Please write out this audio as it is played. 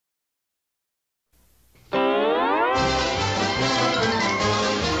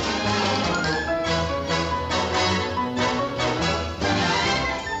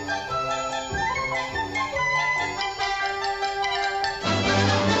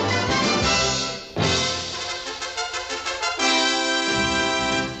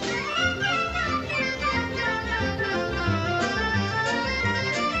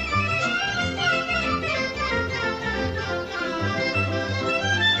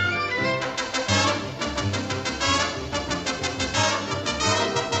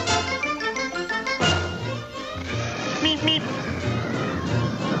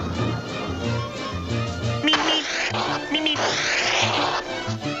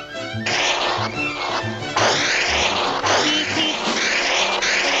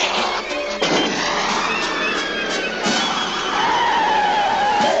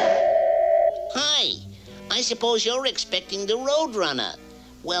suppose you're expecting the Roadrunner.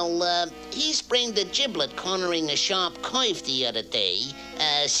 Well, he sprained the giblet cornering a sharp curve the other day,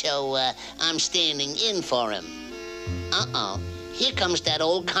 so I'm standing in for him. Uh-oh, here comes that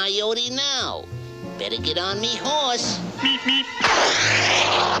old coyote now. Better get on me horse. Meep, meep.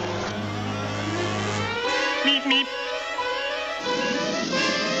 Meep, meep.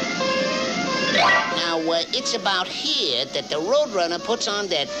 Now, it's about here that the Roadrunner puts on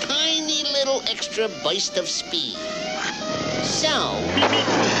that tiny little extra burst of speed. So... Meep,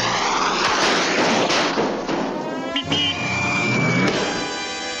 meep.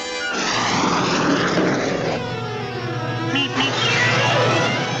 Meep, meep.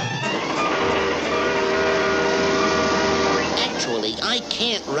 Actually, I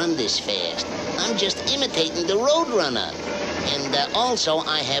can't run this fast. I'm just imitating the Roadrunner. And also,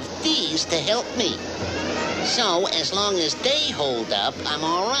 I have these to help me. So, as long as they hold up, I'm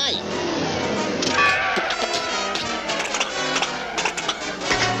all right.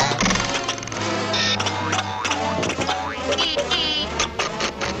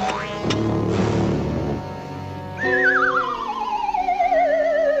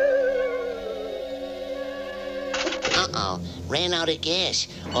 Uh-oh, ran out of gas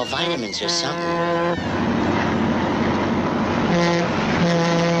or vitamins or something.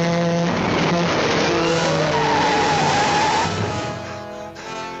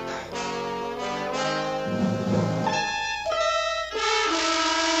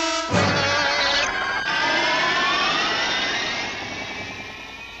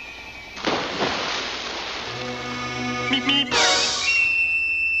 Meep, meep.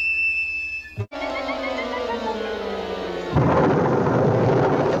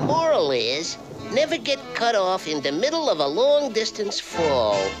 The moral is, never get cut off in the middle of a long-distance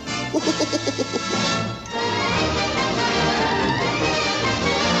fall.